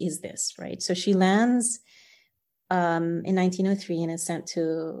is this, right? So she lands in 1903 and is sent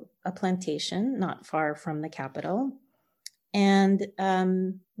to a plantation not far from the capital. And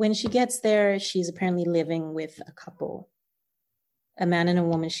when she gets there, she's apparently living with a couple, a man and a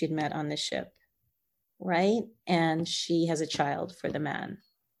woman she'd met on the ship, right? And she has a child for the man.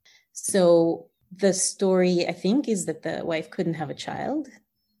 So the story, I think, is that the wife couldn't have a child,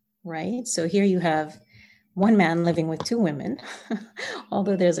 right? So here you have one man living with 2 women,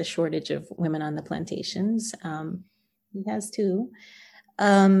 although there's a shortage of women on the plantations. He has 2.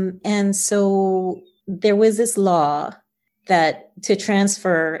 And so there was this law that to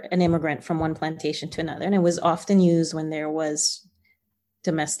transfer an immigrant from one plantation to another, and it was often used when there was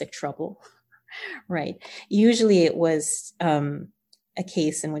domestic trouble, Right. Usually it was a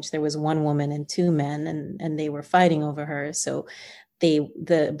case in which there was one woman and two men, and they were fighting over her. So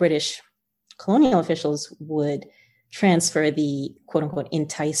the British colonial officials would transfer the quote unquote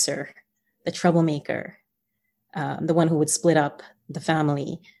enticer, the troublemaker, the one who would split up the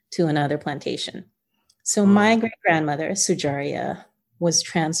family, to another plantation. So my great grandmother, Sujaria, was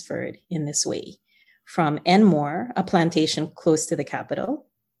transferred in this way from Enmore, a plantation close to the capital,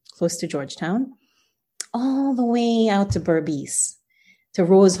 close to Georgetown, all the way out to Berbice, to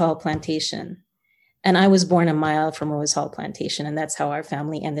Rose Hall Plantation. And I was born a mile from Rose Hall Plantation, and that's how our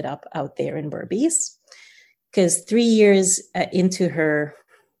family ended up out there in Berbice. Because 3 years into her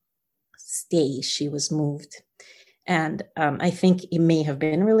stay, she was moved. And I think it may have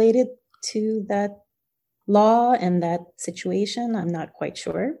been related to that law and that situation. I'm not quite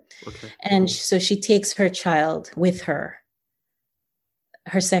sure. Okay. And so she takes her child with her,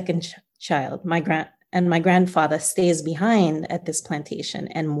 her second child. My grandfather stays behind at this plantation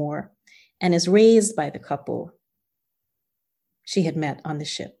and more, and is raised by the couple she had met on the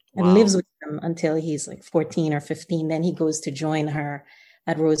ship, and lives with them until he's like 14 or 15. Then he goes to join her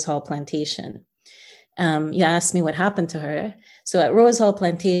at Rose Hall Plantation. You asked me what happened to her. So at Rose Hall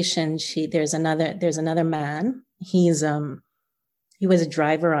Plantation, there's another man. He was a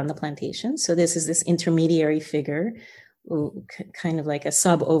driver on the plantation. So this intermediary figure, kind of like a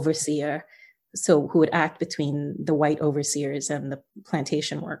sub overseer, so who would act between the white overseers and the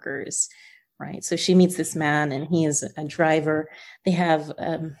plantation workers, right? So she meets this man, and he is a driver. They have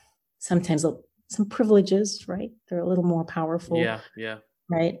sometimes some privileges, right? They're a little more powerful. Yeah.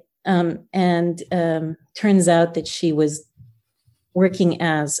 Right. And turns out that she was working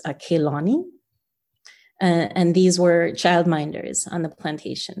as a Kehlani, and these were child minders on the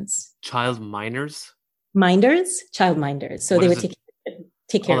plantations. Child minders? Child minders. So they would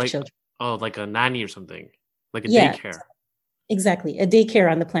take care of children. Oh, like a nanny or something, like a daycare. Exactly, a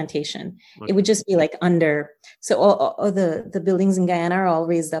daycare on the plantation. Okay. It would just be like under. So all the buildings in Guyana are all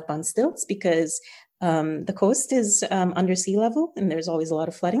raised up on stilts because the coast is under sea level, and there's always a lot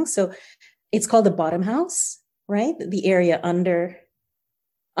of flooding. So it's called the bottom house, right? The area under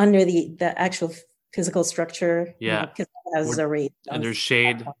the actual physical structure. Yeah, because houses are raised and there's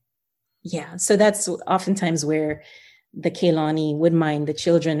shade. Yeah, so that's oftentimes where the Kehlani would mind the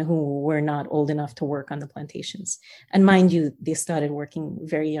children who were not old enough to work on the plantations. And mind you, they started working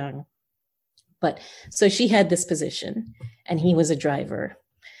very young. But so she had this position, and he was a driver.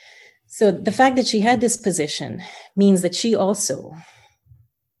 So the fact that she had this position means that she also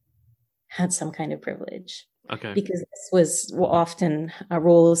had some kind of privilege. Okay. Because this was often a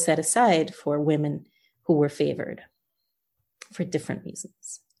role set aside for women who were favored for different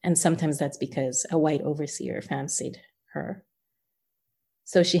reasons. And sometimes that's because a white overseer fancied her.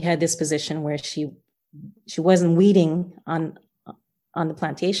 So she had this position where she wasn't weeding on the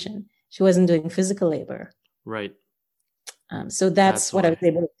plantation. She wasn't doing physical labor. Right. So that's what I was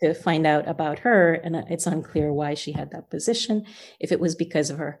able to find out about her. And it's unclear why she had that position. If it was because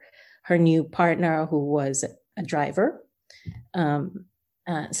of her new partner, who was a driver.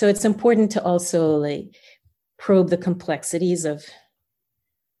 So it's important to also probe the complexities of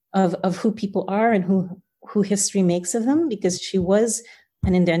who people are and who history makes of them, because she was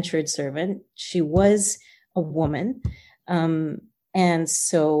an indentured servant. She was a woman, and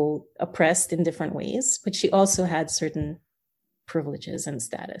so oppressed in different ways, but she also had certain privileges and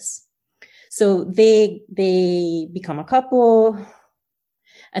status. So they become a couple.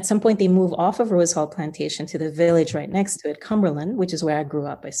 At some point, they move off of Rose Hall Plantation to the village right next to it, Cumberland, which is where I grew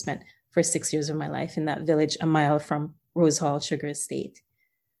up. I spent first 6 years of my life in that village, a mile from Rose Hall Sugar Estate.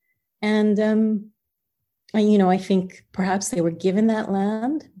 And I think perhaps they were given that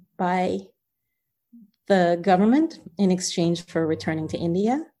land by the government in exchange for returning to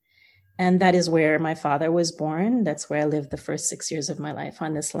India. And that is where my father was born. That's where I lived the first 6 years of my life,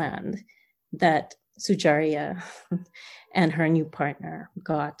 on this land that Sujaria and her new partner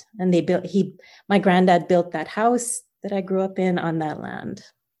got. And my granddad built that house that I grew up in on that land.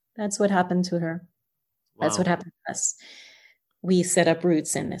 That's what happened to her. Wow. That's what happened to us. We set up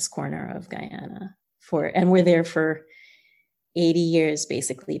roots in this corner of Guyana and we're there for 80 years,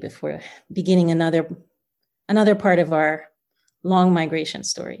 basically, before beginning another part of our long migration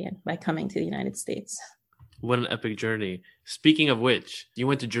story by coming to the United States. What an epic journey. Speaking of which, you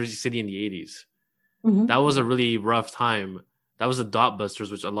went to Jersey City in the 80s. Mm-hmm. That was a really rough time. That was the dot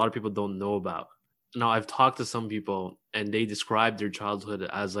busters, which a lot of people don't know about. Now, I've talked to some people, and they describe their childhood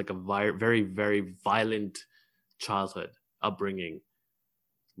as like a very, very violent childhood upbringing.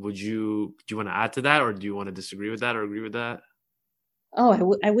 Do you want to add to that, or do you want to disagree with that or agree with that?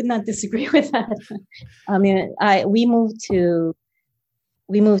 Oh, I would not disagree with that. I mean, we moved to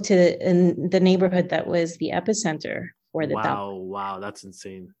in the neighborhood that was the epicenter for the dot. Wow, wow, that's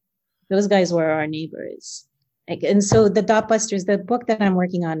insane. Those guys were our neighbors. Like, and so the Dot Busters, the book that I'm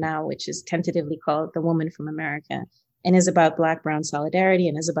working on now, which is tentatively called The Woman from America, and is about Black Brown solidarity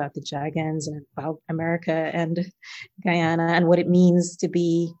and is about the Jagans and about America and Guyana and what it means to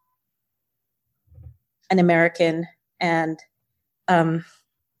be an American. And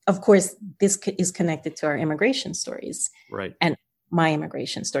of course, this is connected to our immigration stories. Right. And my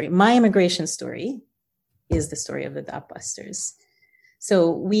immigration story. My immigration story is the story of the Dot Busters.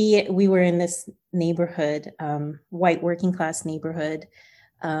 So we were in this neighborhood, white working class neighborhood,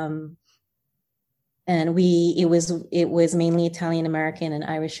 and it was mainly Italian American and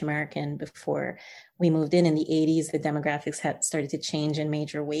Irish American before we moved in the 80s. The demographics had started to change in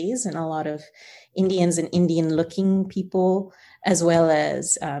major ways, and a lot of Indians and Indian looking people, as well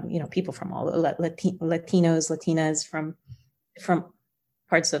as people from all Latinos, Latinas from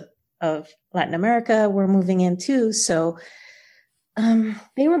parts of Latin America were moving in too. So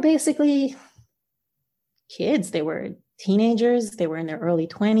they were basically kids. They were teenagers. They were in their early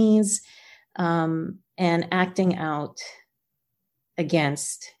 20s, and acting out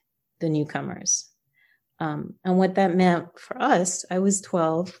against the newcomers. And what that meant for us, I was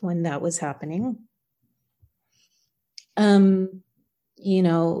 12 when that was happening.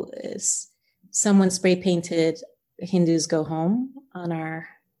 Someone spray painted "Hindus Go Home" on our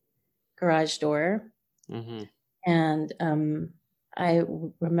garage door. Mm-hmm. And I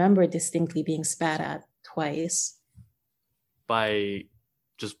remember distinctly being spat at twice. By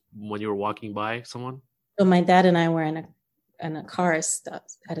just when you were walking by someone? So my dad and I were in a car at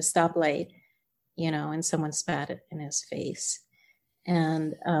a stoplight, and someone spat it in his face.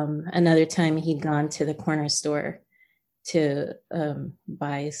 And another time he'd gone to the corner store to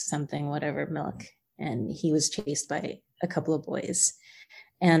buy something, whatever, milk, and he was chased by a couple of boys.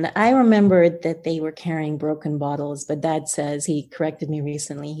 And I remembered that they were carrying broken bottles, but Dad says, he corrected me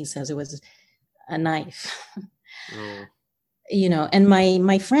recently, he says it was a knife. Oh. And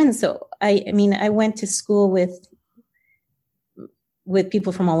my friends, so I went to school with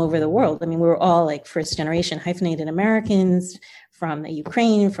people from all over the world. I mean, we were all like first generation hyphenated Americans from the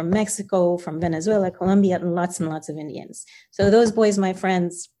Ukraine, from Mexico, from Venezuela, Colombia, and lots of Indians. So those boys, my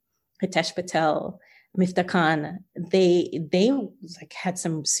friends, Hitesh Patel, Miftah Khan, they like had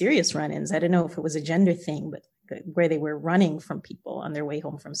some serious run-ins. I don't know if it was a gender thing, but where they were running from people on their way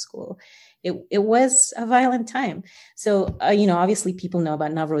home from school. It was a violent time. So, obviously people know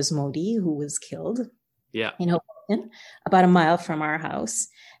about Navroz Modi, who was killed. Yeah. About a mile from our house.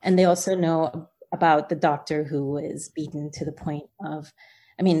 And they also know about the doctor who was beaten to the point of,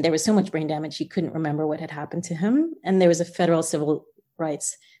 there was so much brain damage, he couldn't remember what had happened to him. And there was a federal civil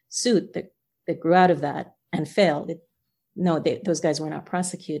rights suit that grew out of that and failed. Those guys were not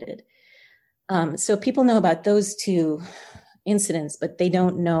prosecuted. So people know about those two incidents, but they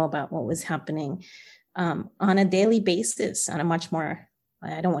don't know about what was happening on a daily basis, on a much more,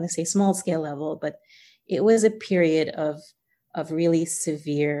 I don't want to say small scale level, but it was a period of really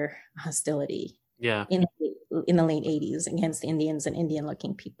severe hostility. Yeah. In the late 80s against Indians and Indian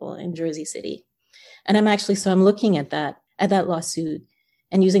looking people in Jersey City. And I'm looking at that lawsuit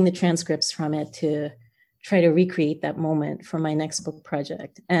and using the transcripts from it to try to recreate that moment for my next book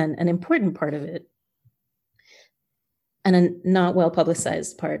project. And an important part of it, and a not well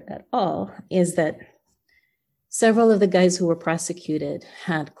publicized part at all, is that several of the guys who were prosecuted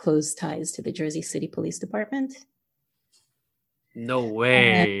had close ties to the Jersey City Police Department. No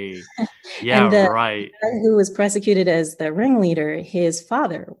way. Yeah, and right. The guy who was prosecuted as the ringleader, his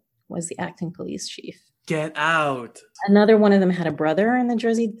father was the acting police chief. Get out. Another one of them had a brother in the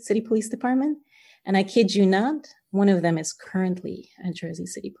Jersey City Police Department. And I kid you not, one of them is currently a Jersey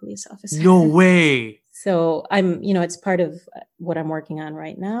City police officer. No way. So it's part of what I'm working on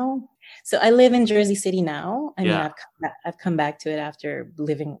right now. So I live in Jersey City now. I've come back to it after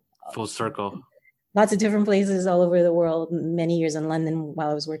living full circle. Lots of different places all over the world, many years in London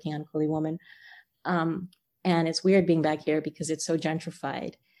while I was working on Coolie Woman. And it's weird being back here because it's so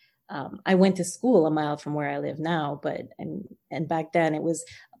gentrified. I went to school a mile from where I live now, and back then it was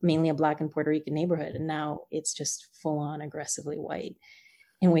mainly a Black and Puerto Rican neighborhood. And now it's just full on aggressively white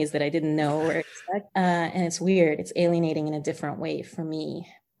in ways that I didn't know or expect. And it's weird. It's alienating in a different way for me.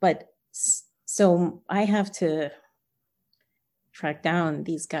 But so I have to track down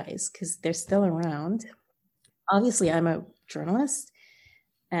these guys because they're still around. Obviously, I'm a journalist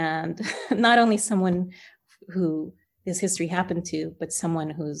and not only someone who this history happened to, but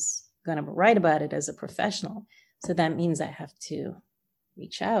someone who's going to write about it as a professional. So that means I have to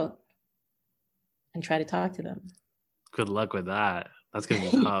reach out and try to talk to them. Good luck with that. That's gonna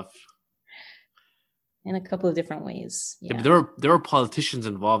be tough. In a couple of different ways. Yeah, Yeah. but there were politicians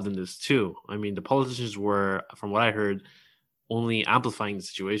involved in this too. I mean, the politicians were, from what I heard, only amplifying the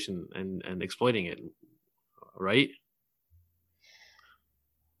situation and exploiting it, right?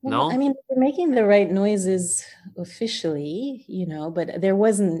 Well, I No? mean, they're making the right noises officially, but there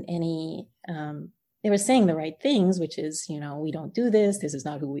wasn't any, they were saying the right things, which is, we don't do this. This is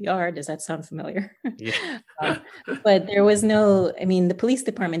not who we are. Does that sound familiar? Yeah. But there was no, I mean, the police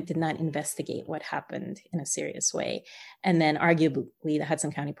department did not investigate what happened in a serious way. And then arguably the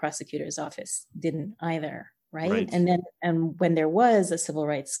Hudson County prosecutor's office didn't either. Right. And when there was a civil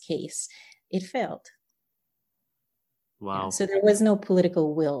rights case, it failed. Wow. Yeah, so there was no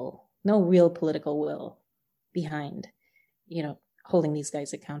political will, no real political will behind, holding these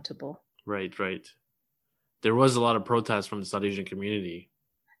guys accountable. Right. There was a lot of protests from the South Asian community.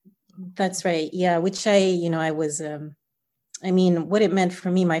 That's right. Yeah. Which I was, what it meant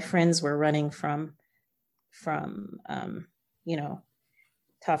for me, my friends were running from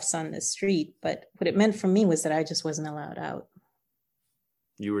toughs on the street. But what it meant for me was that I just wasn't allowed out.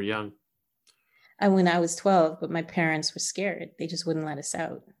 You were young. When I was 12, but my parents were scared. They just wouldn't let us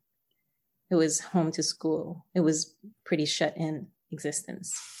out. It was home to school. It was pretty shut in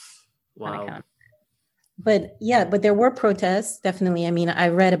existence. Wow. But there were protests, definitely. I mean, I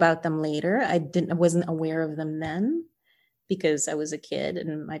read about them later. I wasn't aware of them then because I was a kid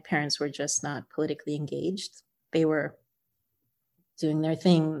and my parents were just not politically engaged. They were doing their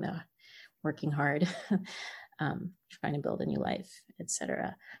thing, working hard, trying to build a new life,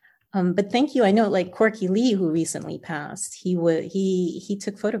 etc. But thank you. I know, like Corky Lee, who recently passed, he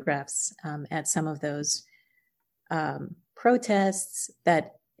took photographs at some of those protests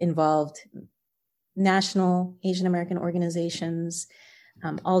that involved national Asian American organizations.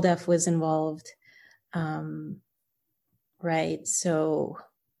 ALDEF was involved, right? So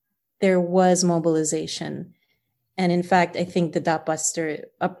there was mobilization, and in fact, I think the Dot Buster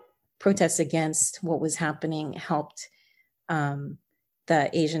protests against what was happening helped.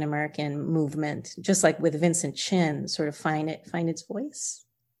 The Asian American movement, just like with Vincent Chin, sort of find its voice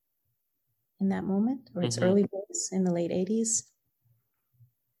in that moment, or its early voice in the late 80s.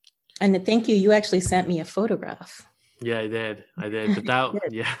 And thank you. You actually sent me a photograph. Yeah, I did. But that,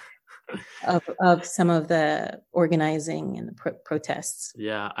 yeah. of some of the organizing and the protests.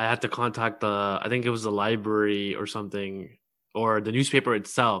 Yeah, I had to contact I think it was the library or something, or the newspaper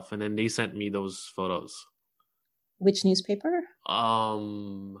itself, and then they sent me those photos. Which newspaper?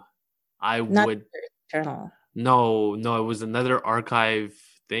 Not Journal. No, it was another archive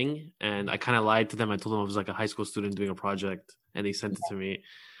thing, and I kind of lied to them. I told them I was like a high school student doing a project, and they sent it to me.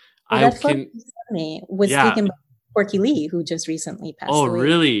 Well, that photo you sent me was taken by Corky Lee, who just recently passed away. Oh,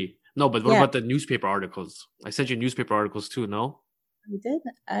 really? No, but what about the newspaper articles? I sent you newspaper articles too, no? You did?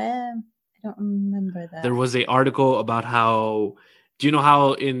 I don't remember that. There was an article about how... Do you know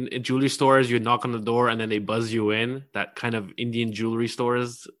how in jewelry stores you knock on the door and then they buzz you in? That kind of Indian jewelry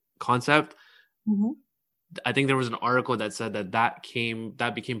stores concept. Mm-hmm. I think there was an article that said that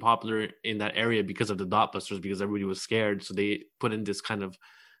became popular in that area because of the Dot Busters, because everybody was scared. So they put in this kind of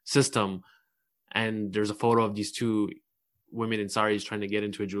system. And there's a photo of these two women in saris trying to get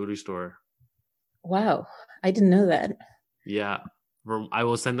into a jewelry store. Wow. I didn't know that. Yeah. I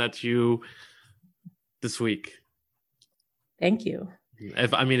will send that to you this week. Thank you.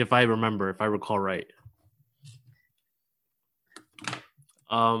 If I recall right.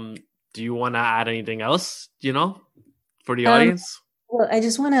 Do you want to add anything else, for the audience? Well, I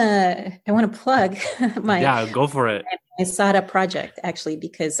want to plug go for it. My SADA project, actually,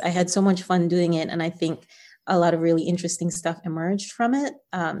 because I had so much fun doing it. And I think a lot of really interesting stuff emerged from it.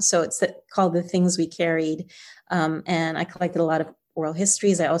 So it's called The Things We Carried. And I collected a lot of oral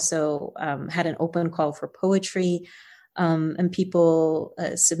histories. I also had an open call for poetry. And people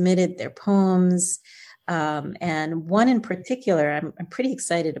submitted their poems. And one in particular, I'm pretty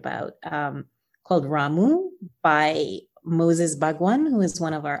excited about, called Ramu by Moses Bagwan, who is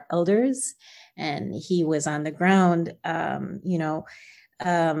one of our elders. And he was on the ground,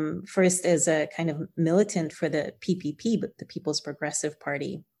 first as a kind of militant for the PPP, but the People's Progressive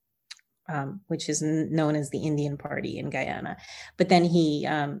Party, which is known as the Indian Party in Guyana. But then he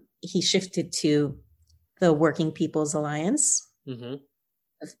shifted to the Working People's Alliance, a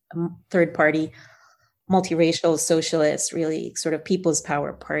third party, multiracial, socialist, really sort of people's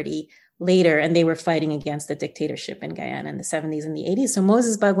power party later. And they were fighting against the dictatorship in Guyana in the 70s and the 80s. So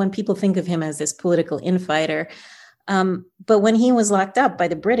Moses Bagwan, people think of him as this political infighter. But when he was locked up by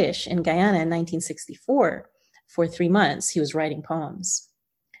the British in Guyana in 1964 for 3 months. He was writing poems.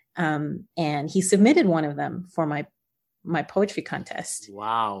 And he submitted one of them for my poetry contest.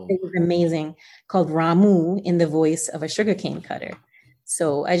 Wow. It was amazing, called Ramu in the voice of a sugarcane cutter.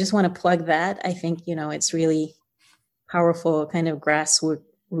 So I just want to plug that. I think, it's really powerful kind of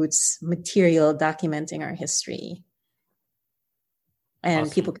grassroots material documenting our history. And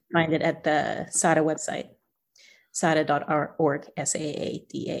Awesome. People can find it at the SADA website, sada.org,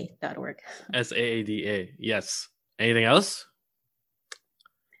 SAADA.org. SAADA. Yes. Anything else?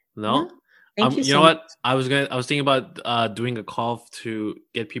 No? Thank you You so know much. what? I was thinking about doing a call to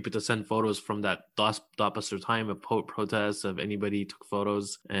get people to send photos from that Dotbuster time of protests, of anybody took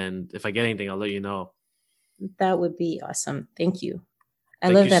photos. And if I get anything, I'll let you know. That would be awesome. Thank you. I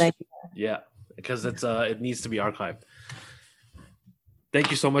love that idea. Yeah, because it needs to be archived.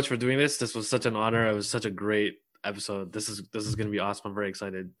 Thank you so much for doing this. This was such an honor. It was such a great episode. This is going to be awesome. I'm very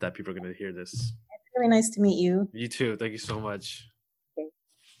excited that people are going to hear this. It's really nice to meet you. You too. Thank you so much. Okay.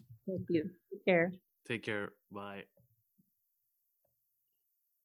 Thank you. Take care. Take care. Bye.